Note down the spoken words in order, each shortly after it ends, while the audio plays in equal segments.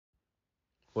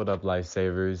What up,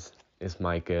 lifesavers? It's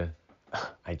Micah.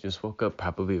 I just woke up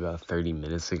probably about 30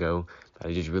 minutes ago, but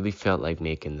I just really felt like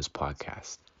making this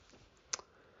podcast.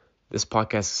 This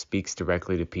podcast speaks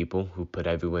directly to people who put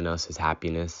everyone else's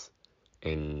happiness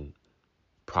and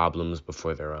problems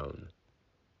before their own.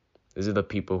 These are the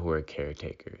people who are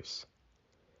caretakers.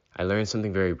 I learned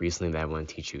something very recently that I want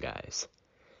to teach you guys.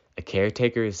 A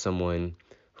caretaker is someone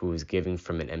who is giving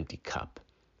from an empty cup,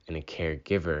 and a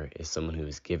caregiver is someone who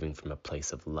is giving from a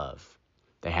place of love.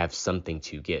 They have something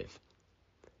to give.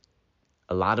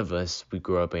 A lot of us, we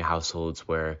grew up in households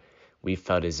where we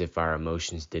felt as if our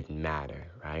emotions didn't matter,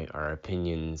 right? Our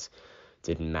opinions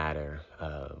didn't matter.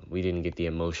 We didn't get the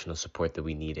emotional support that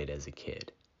we needed as a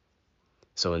kid.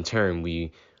 So in turn,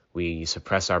 we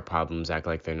suppress our problems, act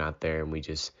like they're not there, and we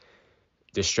just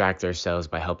distract ourselves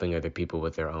by helping other people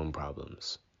with their own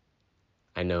problems.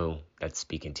 I know that's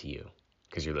speaking to you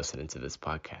because you're listening to this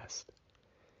podcast.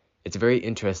 It's a very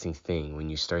interesting thing when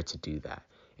you start to do that.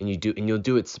 And you'll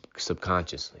do it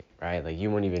subconsciously, right? Like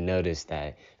you won't even notice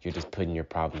that you're just putting your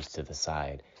problems to the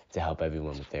side to help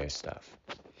everyone with their stuff.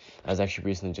 I was actually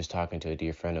recently just talking to a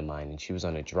dear friend of mine, and she was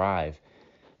on a drive,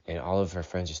 and all of her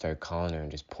friends just started calling her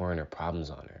and just pouring her problems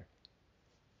on her.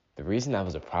 The reason that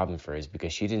was a problem for her is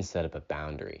because she didn't set up a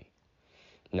boundary.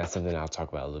 And that's something I'll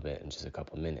talk about a little bit in just a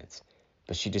couple minutes.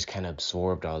 But she just kind of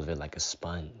absorbed all of it like a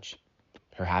sponge.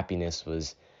 Her happiness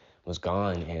was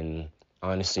gone, and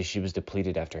honestly, she was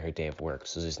depleted after her day of work.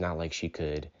 So it's not like she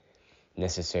could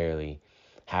necessarily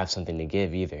have something to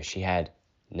give either. She had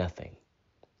nothing.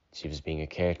 She was being a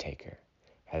caretaker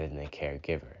rather than a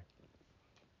caregiver.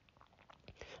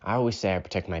 I always say I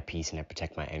protect my peace and I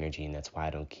protect my energy, and that's why I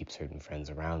don't keep certain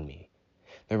friends around me.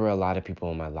 There were a lot of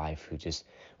people in my life who just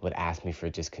would ask me for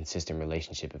just consistent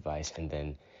relationship advice, and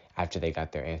then after they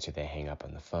got their answer, they hang up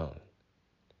on the phone.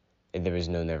 And there was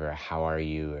never a how are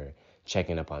you or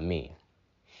checking up on me.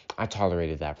 I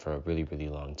tolerated that for a really, really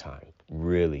long time.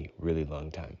 Really, really long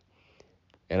time.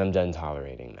 And I'm done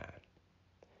tolerating that.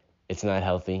 It's not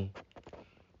healthy.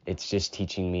 It's just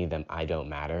teaching me that I don't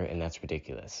matter, and that's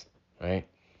ridiculous, right?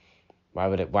 Why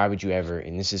would you ever,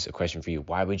 and this is a question for you,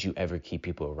 why would you ever keep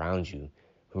people around you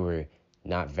who are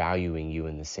not valuing you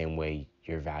in the same way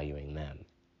you're valuing them,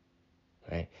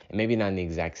 right? And maybe not in the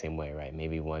exact same way, right?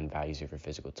 Maybe one values you for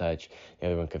physical touch, the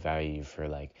other one could value you for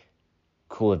like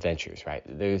cool adventures, right?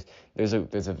 There's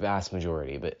a vast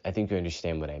majority, but I think you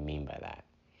understand what I mean by that.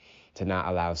 To not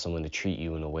allow someone to treat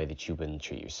you in a way that you wouldn't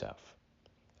treat yourself.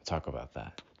 I'll talk about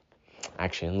that.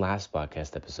 Actually, in the last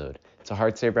podcast episode, it's a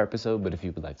heart saver episode, but if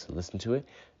you would like to listen to it,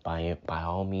 by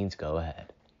all means, go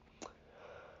ahead.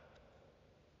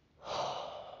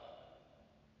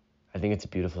 I think it's a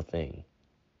beautiful thing,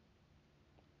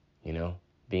 you know,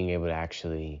 being able to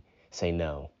actually say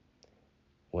no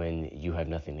when you have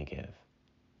nothing to give.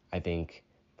 I think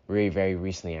very, very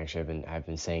recently, actually, I've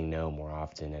been saying no more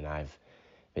often, and I've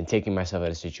been taking myself out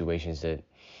of situations that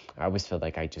I always felt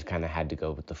like I just kind of had to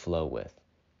go with the flow with.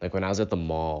 Like when I was at the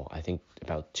mall, I think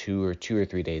about two or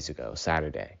 3 days ago,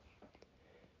 Saturday,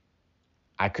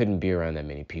 I couldn't be around that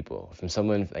many people. From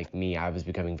someone like me, I was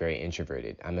becoming very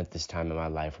introverted. I'm at this time in my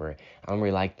life where I don't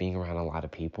really like being around a lot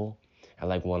of people. I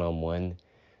like one-on-one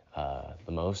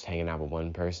the most, hanging out with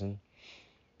one person.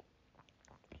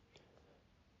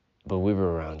 But we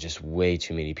were around just way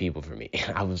too many people for me.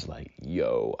 I was like,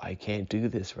 yo, I can't do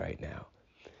this right now.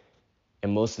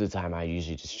 And most of the time, I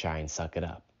usually just try and suck it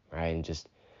up, right? And just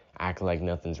act like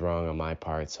nothing's wrong on my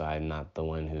part so I'm not the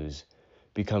one who's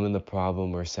becoming the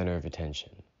problem or center of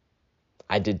attention.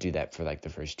 I did do that for like the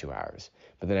first 2 hours,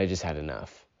 but then I just had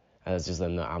enough. I was just like,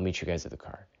 no, I'll meet you guys at the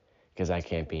car because I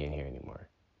can't be in here anymore.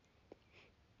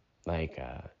 Like,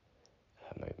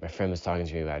 my friend was talking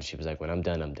to me about it. She was like, when I'm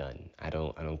done, I'm done. I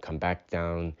don't come back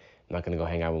down. I'm not going to go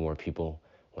hang out with more people.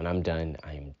 When I'm done,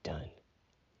 I am done.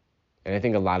 And I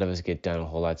think a lot of us get done a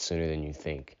whole lot sooner than you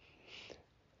think.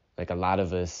 Like a lot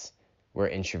of us, we're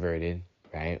introverted,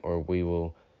 right? Or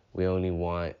we only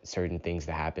want certain things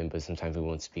to happen, but sometimes we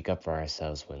won't speak up for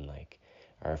ourselves when like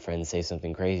our friends say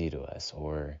something crazy to us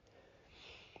or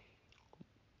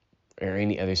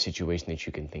any other situation that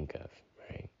you can think of,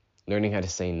 right? Learning how to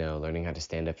say no, learning how to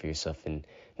stand up for yourself and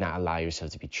not allow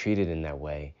yourself to be treated in that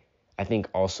way, I think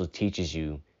also teaches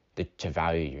you to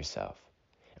value yourself.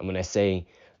 And when I say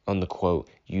on the quote,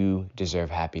 you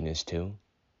deserve happiness too,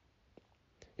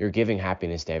 you're giving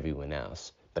happiness to everyone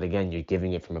else. But again, you're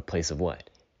giving it from a place of what?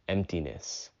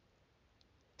 Emptiness.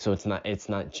 So it's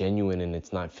not genuine and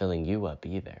it's not filling you up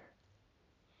either.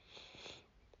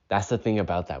 That's the thing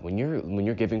about that. When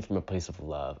you're giving from a place of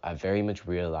love, I very much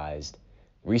realized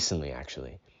recently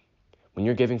actually, when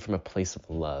you're giving from a place of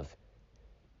love,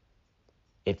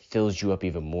 it fills you up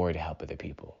even more to help other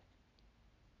people.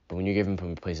 But when you're giving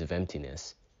from a place of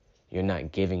emptiness, you're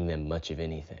not giving them much of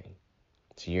anything.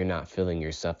 So you're not filling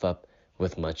yourself up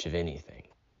with much of anything.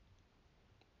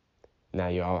 Now,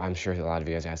 I'm sure a lot of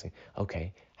you guys are asking,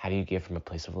 okay, how do you give from a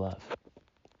place of love?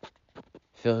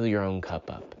 Fill your own cup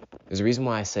up. There's a reason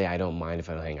why I say I don't mind if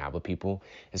I don't hang out with people.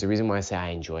 There's a reason why I say I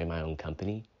enjoy my own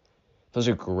company. Those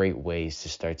are great ways to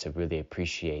start to really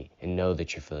appreciate and know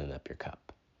that you're filling up your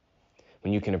cup.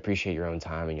 When you can appreciate your own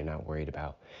time and you're not worried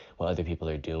about what other people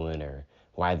are doing or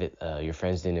why your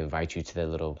friends didn't invite you to their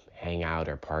little hangout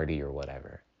or party or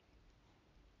whatever.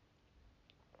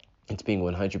 It's being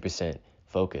 100%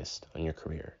 focused on your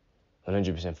career,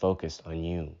 100% focused on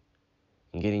you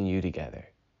and getting you together.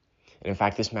 And in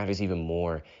fact, this matters even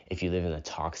more if you live in a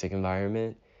toxic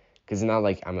environment, because it's not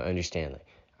like I understand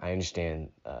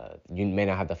you may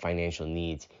not have the financial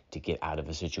needs to get out of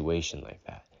a situation like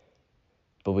that.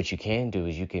 But what you can do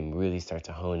is you can really start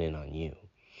to hone in on you.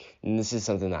 And this is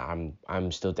something that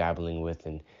I'm still dabbling with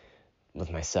and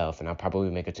with myself, and I'll probably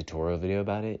make a tutorial video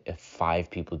about it if 5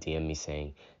 people DM me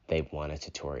saying they want a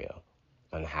tutorial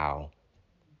on how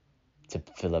to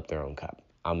fill up their own cup.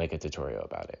 I'll make a tutorial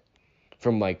about it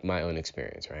from like my own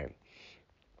experience, right?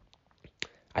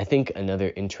 I think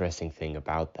another interesting thing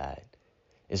about that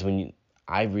is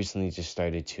I recently just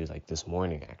started to, like this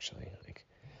morning actually,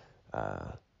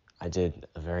 I did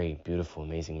a very beautiful,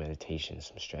 amazing meditation,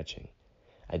 some stretching.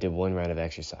 I did 1 round of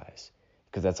exercise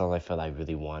because that's all I felt I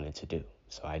really wanted to do.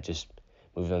 So I just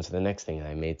moved on to the next thing, and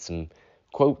I made some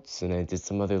quotes, and I did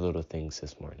some other little things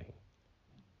this morning.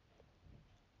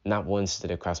 Not once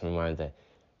did it cross my mind that,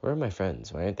 where are my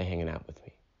friends? Why aren't they hanging out with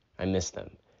me? I miss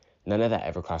them. None of that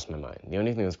ever crossed my mind. The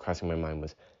only thing that was crossing my mind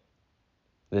was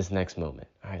this next moment.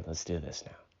 All right, let's do this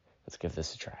now. Let's give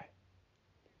this a try.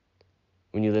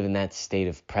 When you live in that state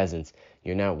of presence,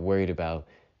 you're not worried about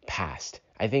past.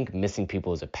 I think missing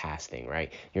people is a past thing,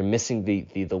 right? You're missing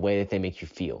the way that they make you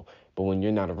feel. But when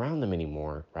you're not around them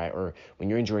anymore, right, or when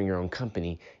you're enjoying your own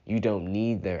company, you don't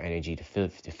need their energy to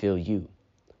feel you.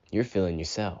 You're feeling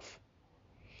yourself.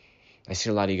 I see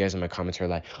a lot of you guys in my comments are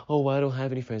like, oh, well, I don't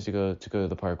have any friends to go to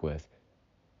the park with.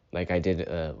 Like I did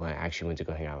when I actually went to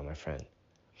go hang out with my friend.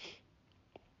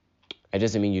 It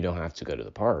doesn't mean you don't have to go to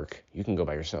the park. You can go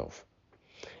by yourself.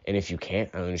 And if you can't,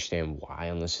 I don't understand why,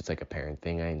 unless it's like a parent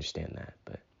thing. I understand that.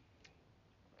 But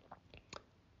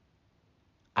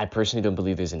I personally don't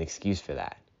believe there's an excuse for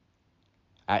that.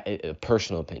 A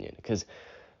personal opinion. Because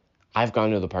I've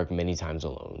gone to the park many times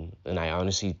alone, and I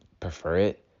honestly prefer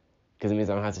it. Because it means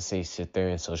I don't have to sit there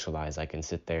and socialize. I can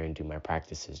sit there and do my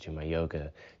practices, do my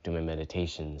yoga, do my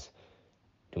meditations,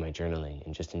 do my journaling,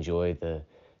 and just enjoy the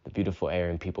beautiful air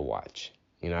and people watch.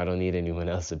 You know, I don't need anyone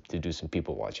else to do some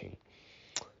people watching.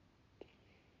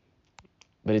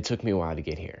 But it took me a while to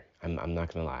get here. I'm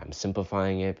not gonna lie. I'm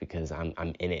simplifying it because I'm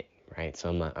in it, right? So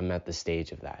I'm at the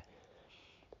stage of that.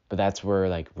 But that's where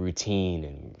like routine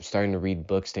and starting to read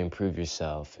books to improve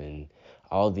yourself and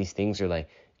all of these things are like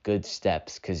good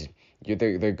steps, because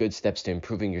they're good steps to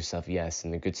improving yourself, yes,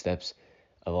 and they're good steps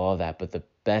of all of that. But the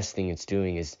best thing it's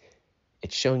doing is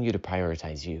it's showing you to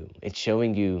prioritize you. It's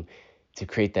showing you to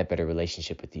create that better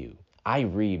relationship with you. I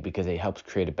read because it helps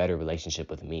create a better relationship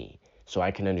with me, so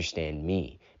I can understand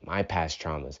me, my past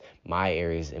traumas, my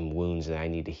areas and wounds that I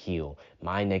need to heal,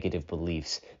 my negative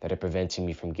beliefs that are preventing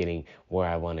me from getting where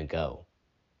I want to go.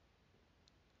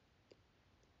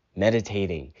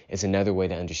 Meditating is another way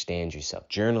to understand yourself.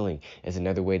 Journaling is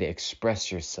another way to express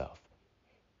yourself.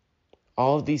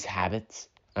 All of these habits,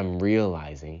 I'm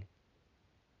realizing,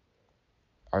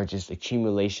 are just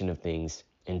accumulation of things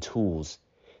and tools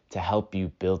to help you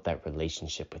build that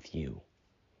relationship with you.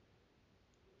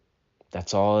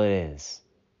 That's all it is.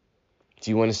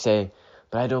 Do you want to say,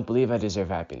 but I don't believe I deserve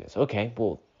happiness? Okay,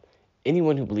 well,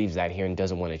 anyone who believes that here and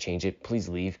doesn't want to change it, please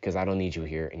leave, because I don't need you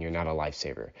here and you're not a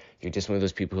lifesaver. You're just one of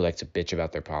those people who like to bitch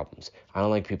about their problems. I don't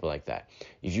like people like that.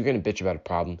 If you're going to bitch about a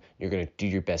problem, you're going to do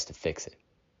your best to fix it.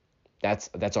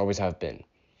 That's always how I've been.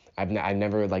 I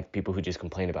never liked people who just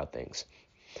complain about things,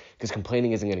 because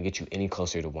complaining isn't going to get you any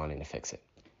closer to wanting to fix it.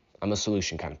 I'm a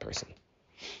solution kind of person.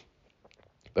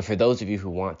 But for those of you who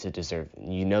want to deserve,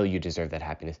 you deserve that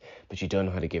happiness, but you don't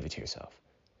know how to give it to yourself,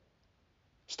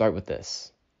 start with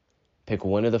this. Pick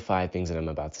one of the 5 things that I'm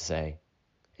about to say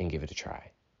and give it a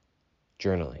try.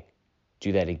 Journaling.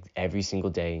 Do that every single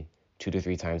day, 2 to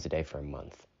 3 times a day for a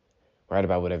month. Write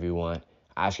about whatever you want.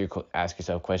 Ask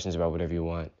yourself questions about whatever you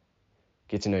want.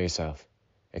 Get to know yourself.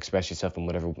 Express yourself in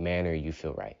whatever manner you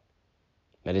feel right.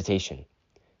 Meditation.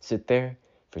 Sit there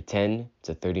for 10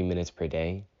 to 30 minutes per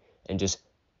day and just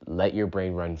let your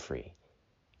brain run free.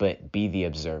 But be the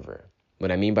observer.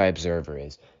 What I mean by observer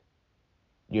is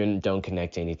you don't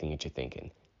connect to anything that you're thinking.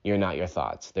 You're not your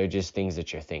thoughts. They're just things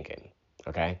that you're thinking,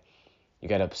 okay? You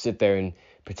got to sit there and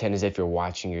pretend as if you're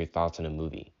watching your thoughts in a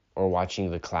movie or watching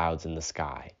the clouds in the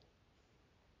sky.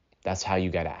 That's how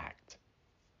you got to act.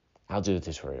 I'll do a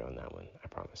tutorial on that one, I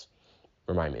promise.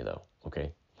 Remind me, though,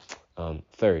 okay?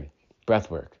 Third, breath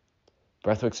work.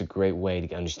 Breath work's a great way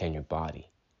to understand your body,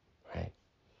 right?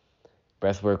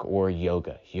 Breath work or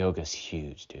yoga. Yoga's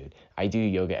huge, dude. I do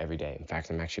yoga every day. In fact,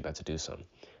 I'm actually about to do some.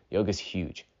 Yoga's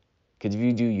huge. Because if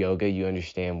you do yoga, you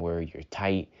understand where you're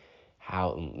tight,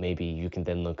 how maybe you can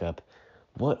then look up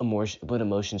what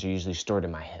emotions are usually stored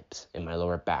in my hips, in my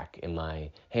lower back, in my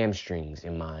hamstrings,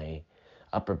 in my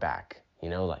upper back,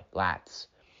 like lats,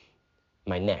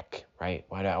 my neck, right?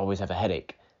 Why do I always have a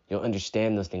headache? You'll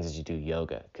understand those things as you do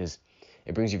yoga because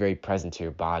it brings you very present to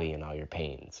your body and all your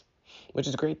pains, which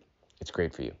is great. It's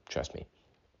great for you, trust me.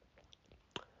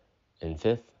 And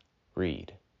fifth,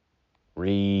 read.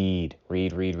 Read. If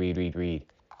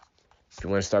you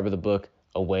want to start with a book,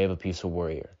 A Way of a Peaceful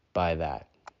Warrior, buy that.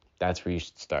 That's where you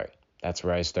should start. That's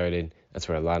where I started. That's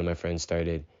where a lot of my friends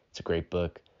started. It's a great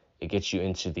book. It gets you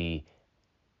into the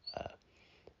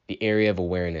area of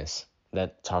awareness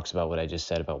that talks about what I just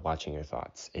said about watching your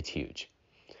thoughts. It's huge.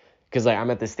 Because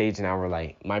I'm at this stage now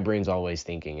where my brain's always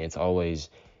thinking. It's always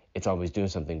doing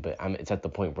something, but it's at the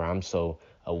point where I'm so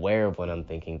aware of what I'm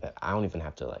thinking that I don't even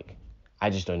have to I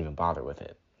just don't even bother with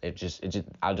it.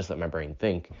 I'll just let my brain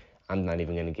think. I'm not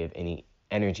even going to give any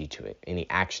energy to it, any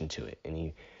action to it,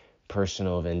 any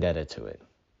personal vendetta to it,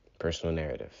 personal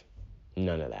narrative.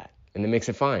 None of that. And it makes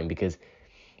it fine because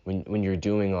when you're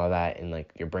doing all that and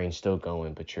your brain's still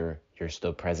going, but you're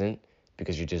still present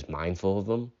because you're just mindful of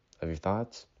them, of your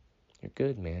thoughts, you're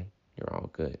good, man. You're all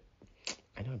good.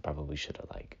 I know I probably should have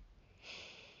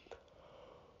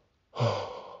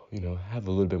have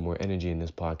a little bit more energy in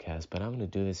this podcast, but I'm going to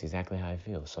do this exactly how I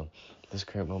feel. So this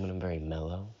current moment, I'm very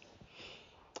mellow.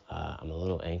 I'm a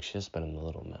little anxious, but I'm a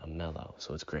little mellow,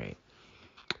 so it's great.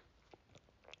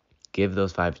 Give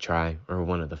those 5 a try, or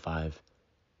one of the 5.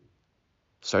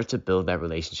 Start to build that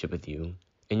relationship with you,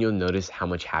 and you'll notice how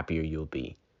much happier you'll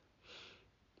be.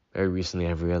 Very recently,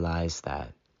 I've realized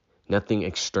that nothing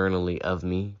externally of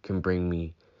me can bring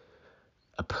me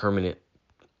a permanent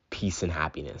peace and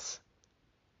happiness.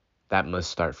 That must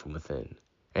start from within.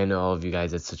 I know all of you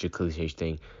guys, that's such a cliche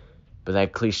thing, but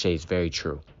that cliche is very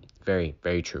true. Very,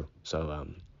 very true. So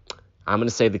I'm going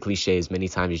to say the cliche as many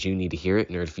times as you need to hear it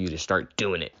in order for you to start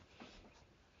doing it.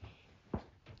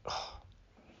 All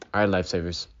right,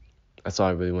 lifesavers. That's all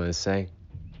I really want to say.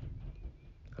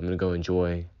 I'm going to go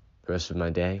enjoy the rest of my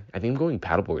day. I think I'm going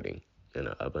paddleboarding and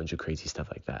a bunch of crazy stuff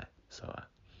like that. So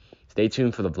stay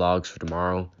tuned for the vlogs for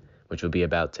tomorrow, which will be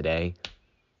about today.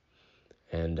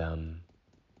 And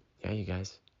yeah, you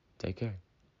guys, take care.